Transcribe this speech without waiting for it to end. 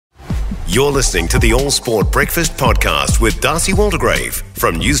You're listening to the All Sport Breakfast Podcast with Darcy Waldegrave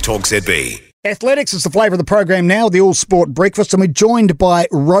from News Talk ZB. Athletics is the flavour of the program now, the All Sport Breakfast, and we're joined by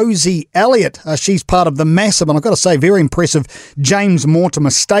Rosie Elliott. She's part of the massive, and I've got to say, very impressive James Mortimer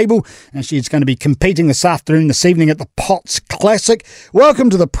stable, and she's going to be competing this evening at the Potts Classic. Welcome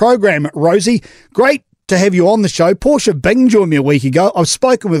to the program, Rosie. Great to have you on the show. Portia Bing joined me a week ago. I've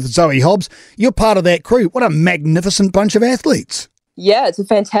spoken with Zoe Hobbs. You're part of that crew. What a magnificent bunch of athletes. Yeah, it's a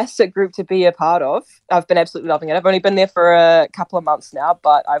fantastic group to be a part of. I've been absolutely loving it. I've only been there for a couple of months now,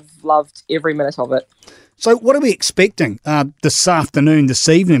 but I've loved every minute of it. So what are we expecting this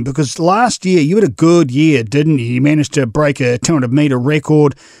evening? Because last year you had a good year, didn't you? You managed to break a 200-metre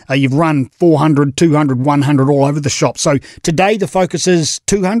record. You've run 400, 200, 100 all over the shop. So today the focus is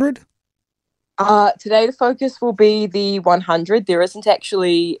 200? Today the focus will be the 100. There isn't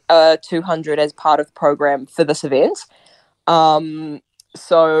actually a 200 as part of the program for this event.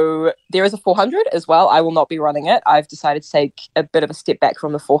 So there is a 400 as well. I will not be running it. I've decided to take a bit of a step back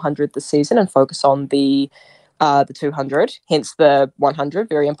from the 400 this season and focus on the 200, hence the 100,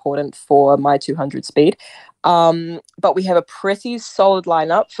 very important for my 200 speed. But we have a pretty solid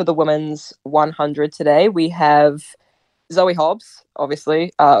lineup for the women's 100 today. We have Zoe Hobbs,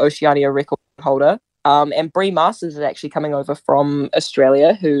 obviously, Oceania record holder. And Brie Masters is actually coming over from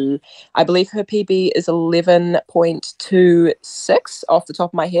Australia, who I believe her PB is 11.26 off the top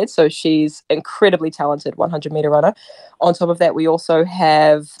of my head. So she's incredibly talented 100-metre runner. On top of that, we also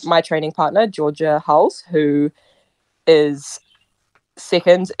have my training partner, Georgia Hulls, who is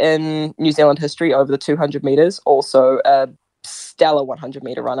second in New Zealand history over the 200 metres, also a stellar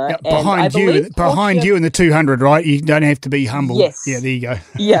 100-metre runner. Yeah, behind you in the 200, right? You don't have to be humble. Yes. Yeah, there you go.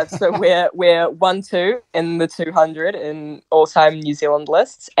 Yeah, so we're 1-2 in the 200 in all-time New Zealand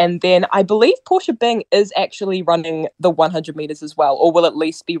lists. And then I believe Portia Bing is actually running the 100 metres as well, or will at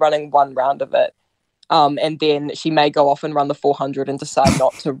least be running one round of it. And then she may go off and run the 400 and decide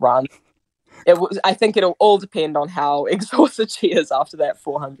not to run. I think it'll all depend on how exhausted she is after that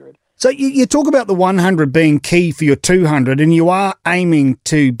 400. So you talk about the 100 being key for your 200, and you are aiming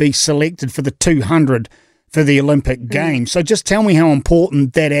to be selected for the 200 for the Olympic Games. So just tell me how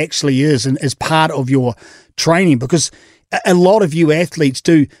important that actually is and as part of your training, because a lot of you athletes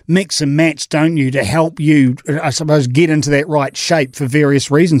do mix and match, don't you, to help you, I suppose, get into that right shape for various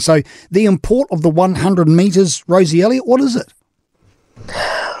reasons. So the import of the 100 metres, Rosie Elliott, what is it?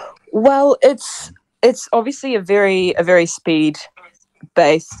 Well, it's obviously a very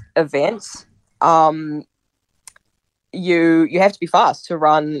speed-based event. You have to be fast to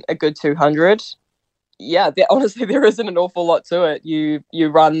run a good 200. Yeah, honestly, there isn't an awful lot to it. You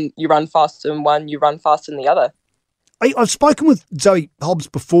run fast in one, you run fast in the other. I've spoken with Zoe Hobbs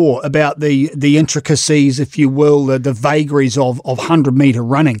before about the intricacies, if you will, the vagaries of 100-metre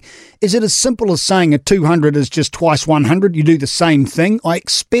running. Is it as simple as saying a 200 is just twice 100? You do the same thing? I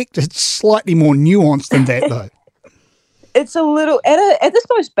expect it's slightly more nuanced than that, though. It's a little, at this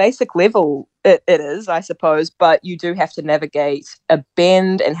most basic level, it is, I suppose, but you do have to navigate a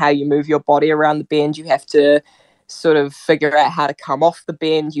bend and how you move your body around the bend. You have to sort of figure out how to come off the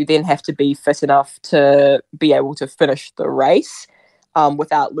bend. You then have to be fit enough to be able to finish the race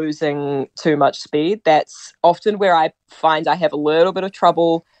without losing too much speed. That's often where I find I have a little bit of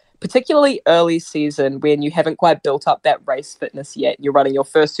trouble, particularly early season when you haven't quite built up that race fitness yet. You're running your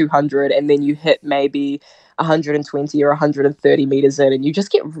first 200 and then you hit maybe 120 or 130 meters in and you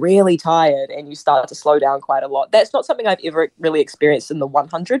just get really tired and you start to slow down quite a lot. That's not something I've ever really experienced in the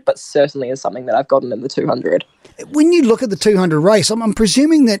 100, but certainly is something that I've gotten in the 200. When you look at the 200 race, I'm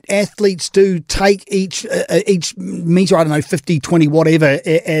presuming that athletes do take each meter, I don't know, 50, 20, whatever,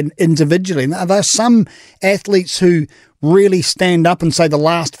 and individually. And are there some athletes who really stand up and say the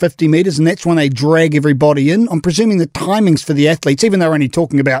last 50 metres and that's when they drag everybody in? I'm presuming the timings for the athletes, even though we're only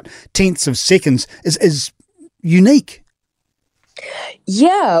talking about tenths of seconds, is unique.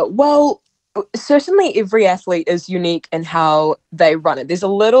 Yeah, well, certainly every athlete is unique in how they run it.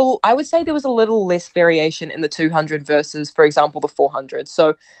 I would say there was a little less variation in the 200 versus, for example, the 400.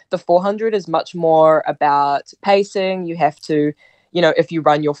 So the 400 is much more about pacing. You have to, if you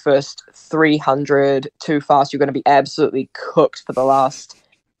run your first 300 too fast, you're going to be absolutely cooked for the last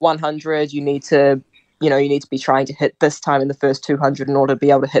 100. You need to be trying to hit this time in the first 200 in order to be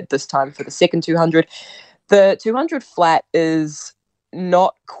able to hit this time for the second 200. The 200 flat is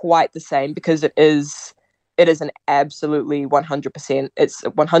not quite the same because it is an absolutely 100%. It's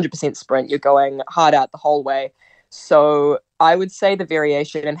a 100% sprint. You're going hard out the whole way. So I would say the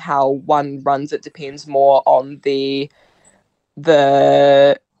variation in how one runs it depends more on the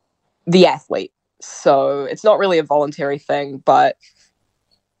athlete. So it's not really a voluntary thing, but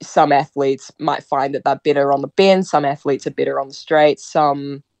some athletes might find that they're better on the bend, some athletes are better on the straight,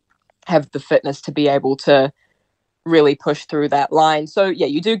 some have the fitness to be able to really push through that line. So yeah,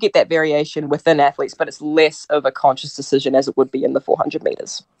 you do get that variation within athletes, but it's less of a conscious decision as it would be in the 400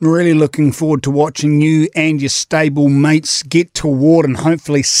 metres. Really looking forward to watching you and your stable mates get toward and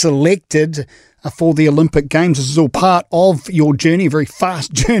hopefully selected for the Olympic Games. This is all part of your journey, a very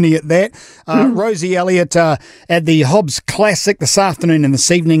fast journey at that. Rosie, Elliott at the Hobbs Classic this afternoon and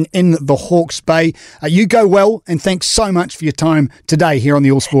this evening in the Hawke's Bay. You go well, and thanks so much for your time today here on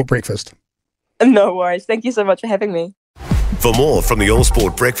the All Sport Breakfast. No worries. Thank you so much for having me. For more from the All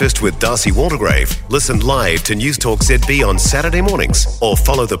Sport Breakfast with Darcy Waldegrave, listen live to News Talk ZB on Saturday mornings or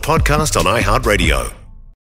follow the podcast on iHeartRadio.